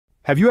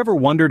Have you ever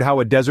wondered how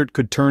a desert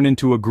could turn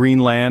into a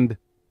Greenland?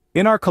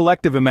 In our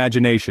collective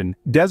imagination,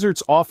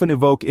 deserts often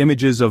evoke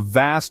images of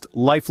vast,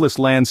 lifeless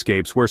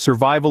landscapes where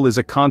survival is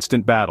a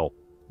constant battle.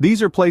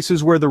 These are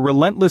places where the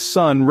relentless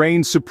sun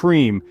reigns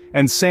supreme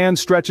and sand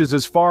stretches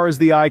as far as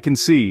the eye can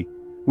see.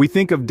 We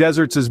think of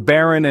deserts as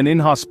barren and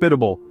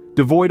inhospitable,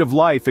 devoid of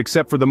life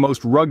except for the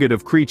most rugged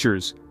of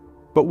creatures.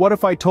 But what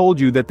if I told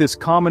you that this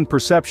common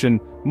perception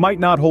might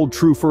not hold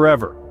true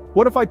forever?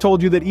 What if I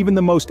told you that even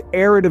the most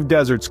arid of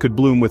deserts could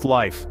bloom with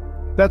life?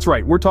 That's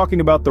right, we're talking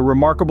about the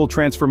remarkable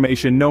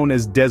transformation known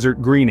as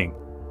desert greening.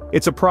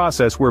 It's a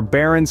process where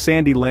barren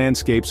sandy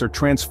landscapes are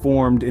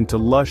transformed into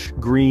lush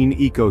green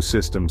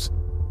ecosystems.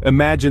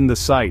 Imagine the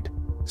sight: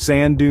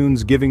 sand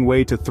dunes giving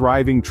way to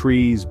thriving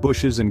trees,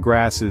 bushes and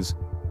grasses,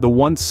 the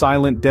once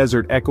silent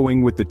desert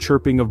echoing with the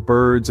chirping of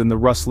birds and the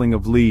rustling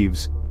of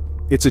leaves.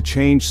 It's a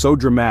change so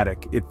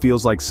dramatic, it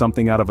feels like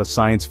something out of a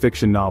science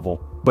fiction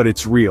novel, but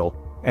it's real,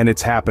 and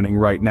it's happening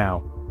right now.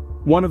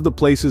 One of the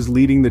places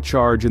leading the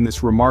charge in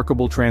this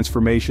remarkable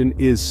transformation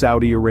is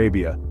Saudi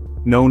Arabia.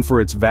 Known for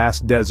its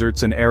vast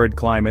deserts and arid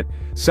climate,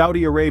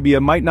 Saudi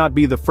Arabia might not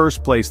be the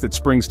first place that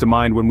springs to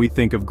mind when we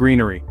think of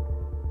greenery.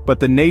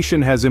 But the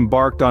nation has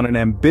embarked on an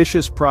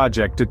ambitious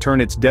project to turn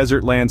its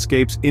desert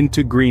landscapes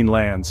into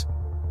greenlands.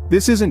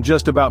 This isn't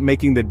just about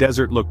making the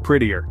desert look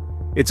prettier.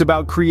 It's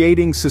about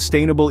creating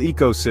sustainable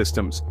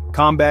ecosystems,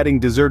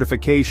 combating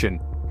desertification,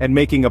 and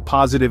making a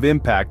positive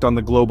impact on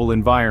the global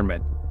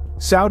environment.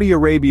 Saudi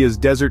Arabia's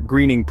desert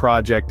greening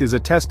project is a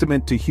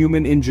testament to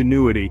human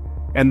ingenuity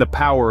and the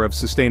power of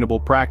sustainable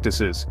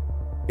practices.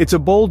 It's a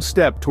bold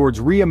step towards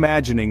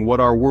reimagining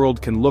what our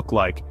world can look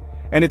like,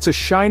 and it's a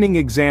shining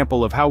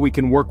example of how we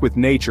can work with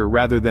nature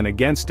rather than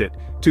against it,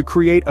 to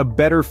create a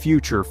better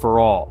future for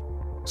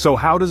all. So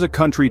how does a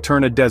country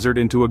turn a desert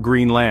into a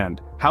green land?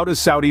 How does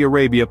Saudi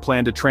Arabia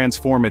plan to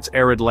transform its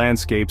arid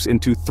landscapes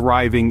into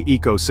thriving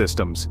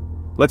ecosystems?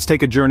 Let's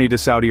take a journey to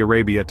Saudi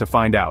Arabia to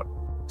find out.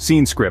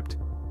 Scene script.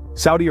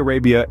 Saudi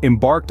Arabia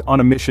embarked on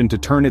a mission to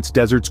turn its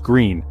deserts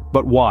green,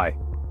 but why?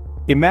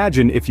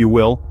 Imagine, if you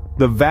will,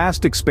 the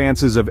vast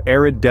expanses of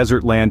arid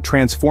desert land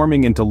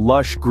transforming into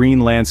lush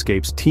green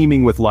landscapes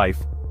teeming with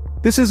life.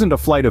 This isn't a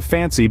flight of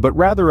fancy, but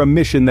rather a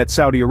mission that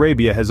Saudi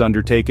Arabia has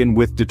undertaken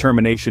with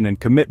determination and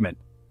commitment.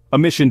 A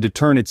mission to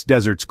turn its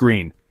deserts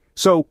green.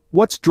 So,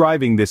 what's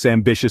driving this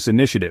ambitious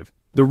initiative?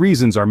 The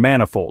reasons are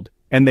manifold,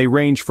 and they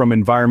range from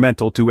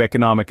environmental to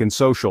economic and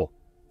social.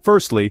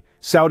 Firstly,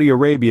 Saudi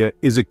Arabia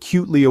is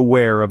acutely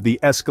aware of the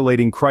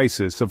escalating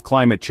crisis of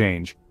climate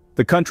change.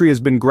 The country has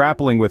been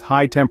grappling with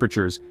high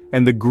temperatures,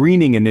 and the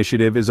greening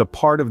initiative is a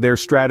part of their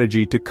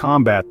strategy to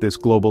combat this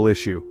global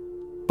issue.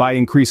 By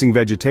increasing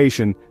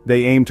vegetation,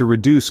 they aim to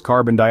reduce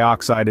carbon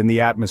dioxide in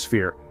the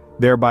atmosphere,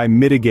 thereby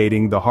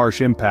mitigating the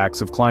harsh impacts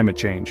of climate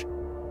change.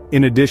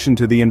 In addition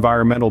to the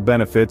environmental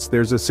benefits,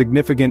 there's a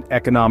significant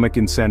economic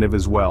incentive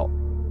as well.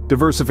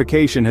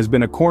 Diversification has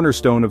been a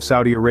cornerstone of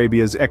Saudi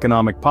Arabia's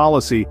economic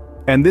policy,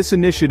 and this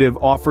initiative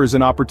offers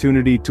an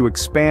opportunity to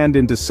expand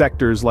into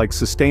sectors like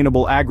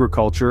sustainable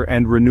agriculture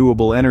and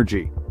renewable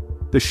energy.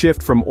 The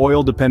shift from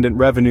oil-dependent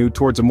revenue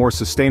towards a more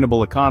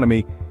sustainable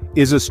economy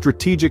is a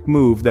strategic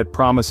move that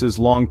promises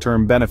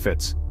long-term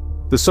benefits.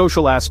 The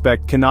social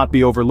aspect cannot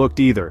be overlooked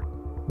either.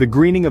 The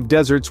greening of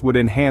deserts would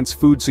enhance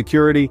food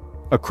security,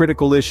 a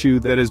critical issue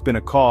that has been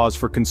a cause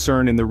for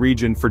concern in the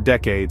region for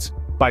decades.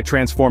 By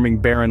transforming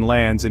barren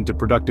lands into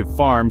productive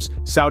farms,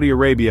 Saudi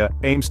Arabia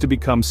aims to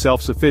become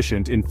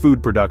self-sufficient in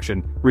food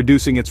production,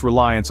 reducing its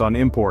reliance on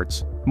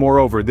imports.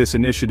 Moreover, this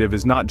initiative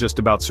is not just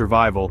about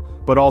survival,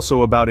 but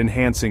also about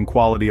enhancing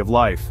quality of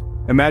life.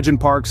 Imagine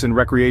parks and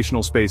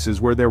recreational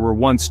spaces where there were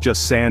once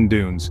just sand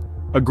dunes.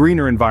 A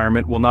greener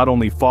environment will not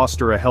only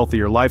foster a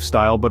healthier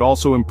lifestyle but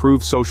also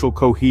improve social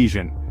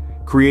cohesion,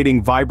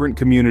 creating vibrant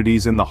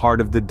communities in the heart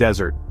of the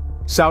desert.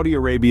 Saudi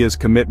Arabia's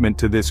commitment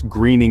to this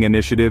greening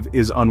initiative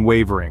is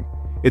unwavering.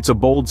 It's a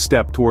bold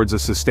step towards a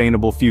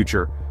sustainable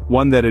future,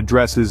 one that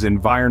addresses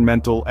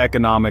environmental,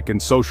 economic and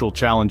social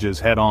challenges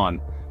head-on.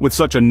 With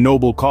such a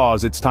noble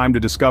cause, it's time to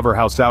discover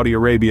how Saudi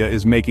Arabia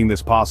is making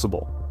this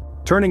possible.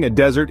 Turning a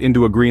desert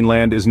into a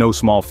greenland is no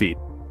small feat.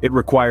 It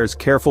requires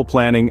careful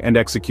planning and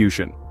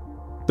execution.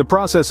 The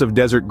process of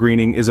desert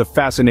greening is a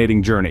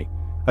fascinating journey,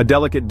 a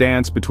delicate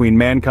dance between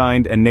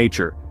mankind and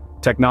nature,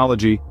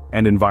 technology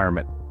and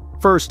environment.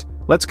 First,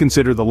 let's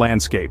consider the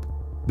landscape.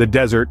 The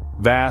desert,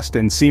 vast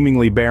and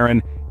seemingly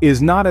barren,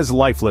 is not as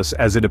lifeless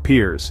as it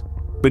appears.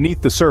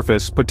 Beneath the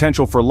surface,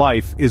 potential for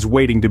life is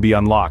waiting to be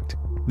unlocked.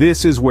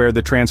 This is where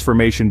the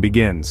transformation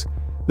begins.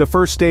 The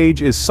first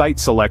stage is site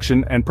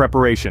selection and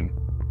preparation.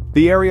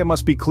 The area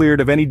must be cleared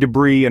of any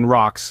debris and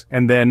rocks,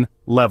 and then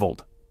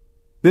leveled.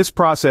 This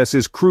process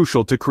is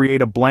crucial to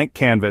create a blank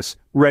canvas,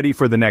 ready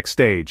for the next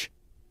stage.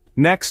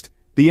 Next,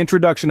 the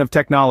introduction of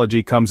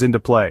technology comes into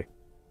play.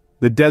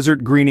 The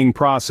desert greening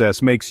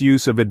process makes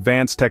use of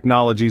advanced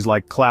technologies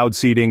like cloud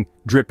seeding,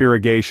 drip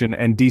irrigation,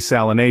 and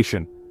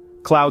desalination.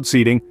 Cloud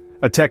seeding,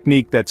 a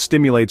technique that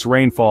stimulates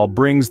rainfall,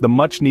 brings the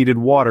much-needed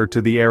water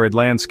to the arid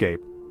landscape.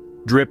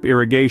 Drip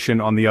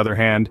irrigation, on the other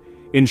hand,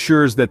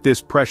 ensures that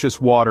this precious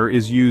water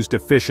is used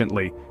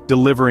efficiently,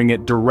 delivering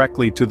it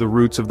directly to the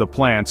roots of the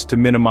plants to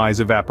minimize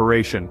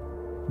evaporation.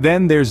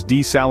 Then there's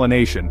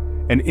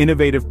desalination, an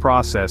innovative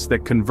process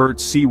that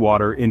converts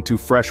seawater into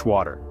fresh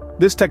water.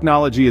 This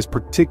technology is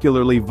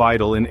particularly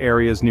vital in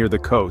areas near the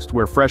coast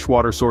where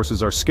freshwater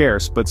sources are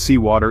scarce but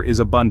seawater is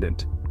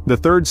abundant. The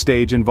third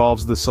stage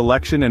involves the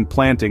selection and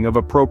planting of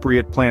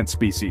appropriate plant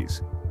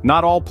species.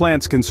 Not all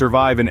plants can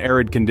survive in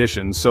arid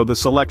conditions, so the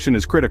selection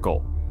is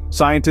critical.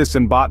 Scientists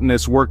and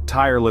botanists work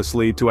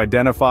tirelessly to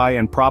identify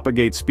and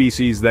propagate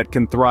species that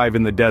can thrive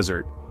in the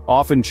desert,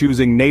 often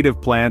choosing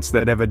native plants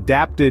that have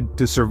adapted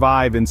to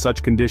survive in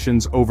such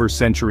conditions over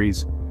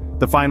centuries.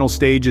 The final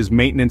stage is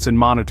maintenance and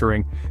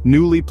monitoring.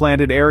 Newly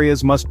planted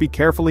areas must be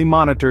carefully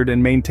monitored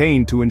and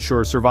maintained to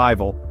ensure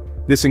survival.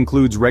 This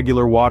includes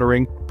regular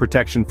watering,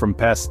 protection from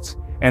pests,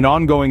 and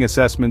ongoing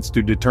assessments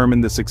to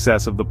determine the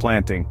success of the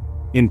planting.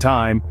 In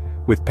time,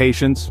 with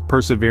patience,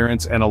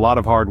 perseverance, and a lot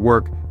of hard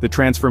work, the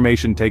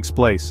transformation takes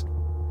place.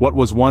 What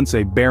was once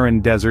a barren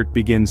desert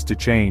begins to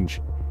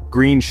change.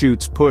 Green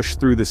shoots push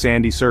through the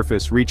sandy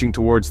surface, reaching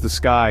towards the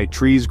sky,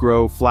 trees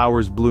grow,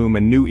 flowers bloom,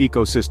 and new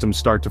ecosystems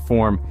start to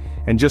form.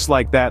 And just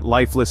like that,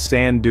 lifeless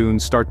sand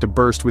dunes start to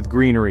burst with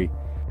greenery.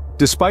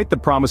 Despite the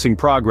promising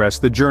progress,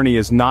 the journey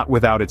is not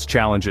without its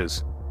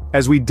challenges.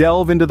 As we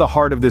delve into the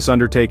heart of this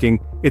undertaking,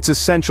 it's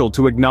essential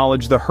to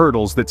acknowledge the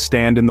hurdles that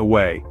stand in the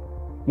way.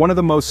 One of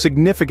the most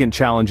significant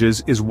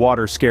challenges is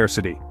water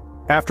scarcity.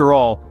 After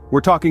all,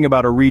 we're talking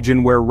about a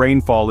region where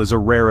rainfall is a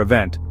rare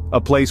event, a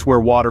place where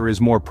water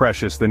is more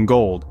precious than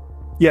gold.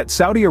 Yet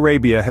Saudi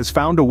Arabia has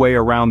found a way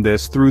around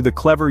this through the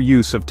clever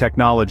use of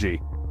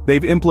technology.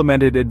 They've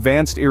implemented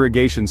advanced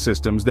irrigation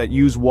systems that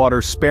use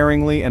water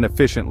sparingly and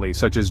efficiently,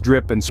 such as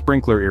drip and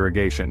sprinkler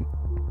irrigation.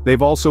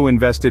 They've also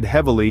invested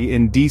heavily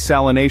in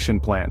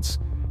desalination plants,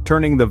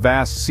 turning the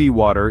vast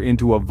seawater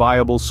into a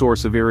viable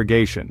source of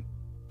irrigation.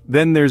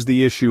 Then there's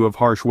the issue of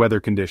harsh weather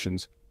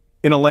conditions.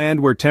 In a land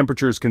where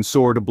temperatures can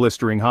soar to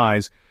blistering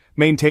highs,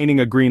 maintaining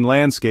a green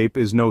landscape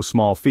is no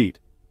small feat.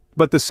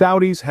 But the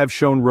Saudis have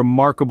shown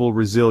remarkable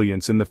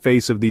resilience in the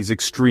face of these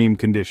extreme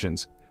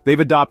conditions. They've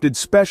adopted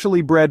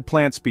specially bred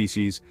plant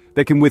species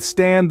that can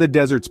withstand the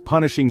desert's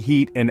punishing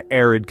heat and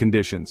arid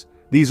conditions.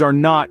 These are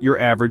not your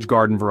average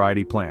garden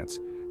variety plants.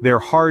 They're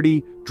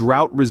hardy,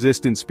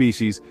 drought-resistant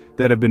species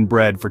that have been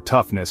bred for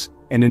toughness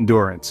and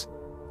endurance.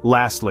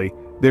 Lastly,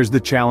 there's the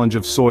challenge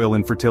of soil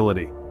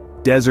infertility.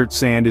 Desert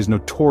sand is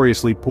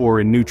notoriously poor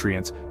in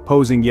nutrients,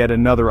 posing yet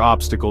another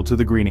obstacle to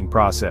the greening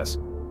process.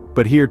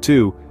 But here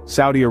too,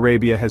 Saudi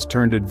Arabia has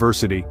turned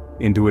adversity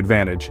into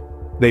advantage.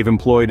 They've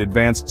employed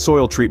advanced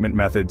soil treatment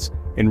methods,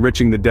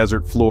 enriching the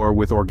desert floor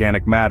with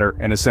organic matter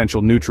and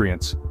essential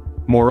nutrients.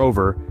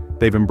 Moreover,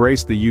 they've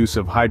embraced the use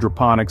of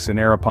hydroponics and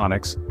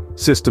aeroponics,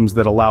 systems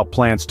that allow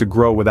plants to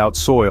grow without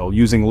soil,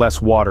 using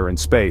less water and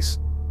space.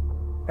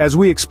 As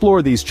we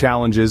explore these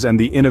challenges and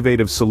the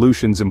innovative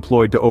solutions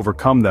employed to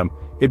overcome them,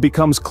 it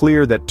becomes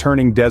clear that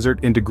turning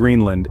desert into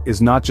Greenland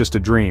is not just a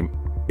dream.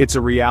 It's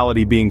a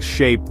reality being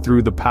shaped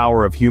through the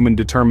power of human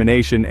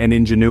determination and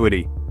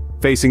ingenuity.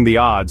 Facing the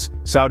odds,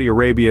 Saudi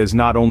Arabia is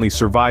not only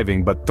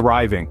surviving but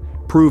thriving,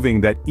 proving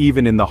that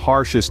even in the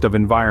harshest of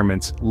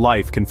environments,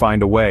 life can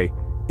find a way.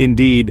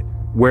 Indeed,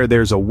 where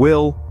there's a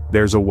will,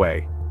 there's a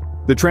way.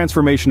 The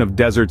transformation of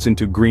deserts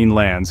into green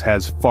lands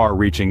has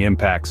far-reaching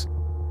impacts.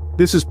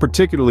 This is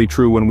particularly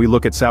true when we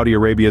look at Saudi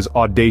Arabia's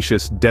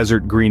audacious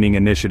desert greening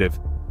initiative.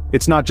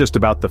 It's not just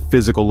about the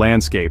physical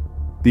landscape.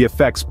 The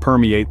effects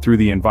permeate through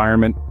the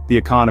environment, the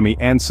economy,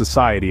 and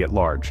society at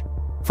large.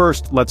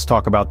 First, let's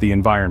talk about the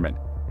environment.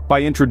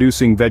 By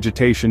introducing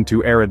vegetation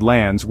to arid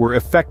lands, we're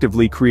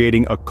effectively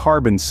creating a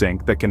carbon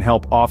sink that can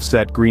help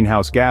offset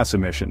greenhouse gas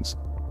emissions.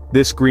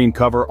 This green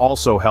cover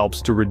also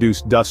helps to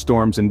reduce dust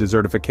storms and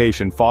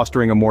desertification,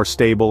 fostering a more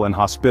stable and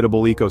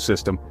hospitable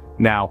ecosystem.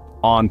 Now,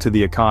 on to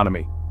the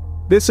economy.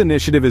 This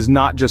initiative is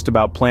not just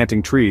about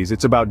planting trees,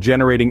 it's about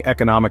generating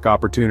economic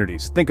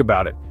opportunities. Think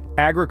about it.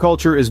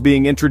 Agriculture is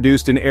being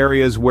introduced in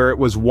areas where it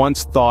was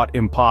once thought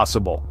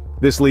impossible.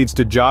 This leads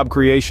to job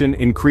creation,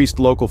 increased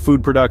local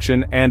food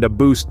production, and a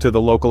boost to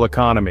the local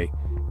economy.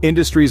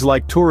 Industries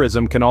like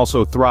tourism can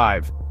also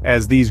thrive,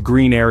 as these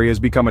green areas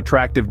become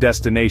attractive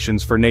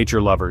destinations for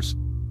nature lovers.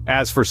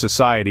 As for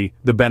society,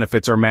 the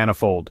benefits are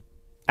manifold.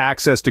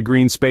 Access to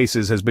green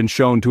spaces has been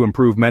shown to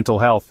improve mental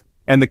health,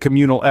 and the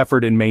communal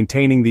effort in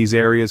maintaining these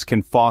areas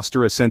can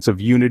foster a sense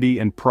of unity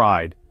and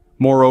pride.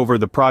 Moreover,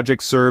 the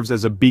project serves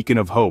as a beacon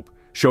of hope,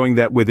 showing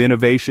that with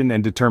innovation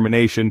and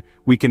determination,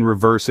 we can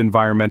reverse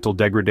environmental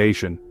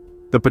degradation.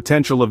 The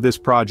potential of this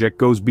project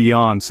goes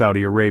beyond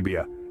Saudi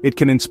Arabia. It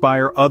can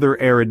inspire other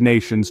arid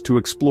nations to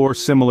explore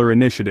similar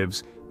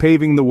initiatives,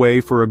 paving the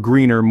way for a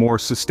greener, more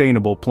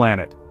sustainable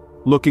planet.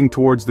 Looking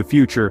towards the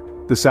future,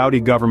 the Saudi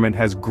government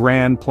has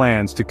grand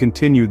plans to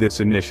continue this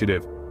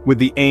initiative, with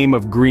the aim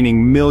of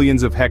greening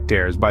millions of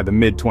hectares by the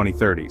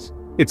mid-2030s.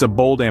 It's a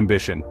bold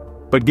ambition,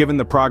 but given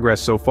the progress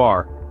so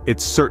far,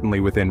 it's certainly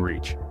within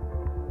reach.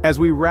 As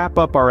we wrap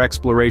up our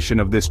exploration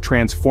of this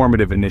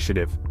transformative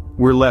initiative,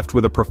 we're left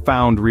with a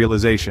profound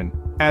realization.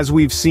 As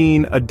we've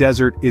seen, a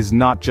desert is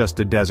not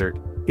just a desert.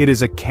 It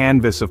is a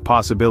canvas of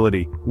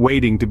possibility,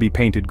 waiting to be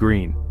painted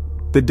green.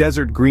 The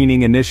Desert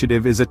Greening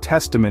Initiative is a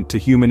testament to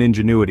human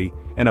ingenuity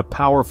and a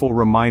powerful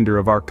reminder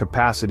of our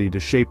capacity to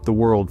shape the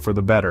world for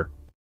the better.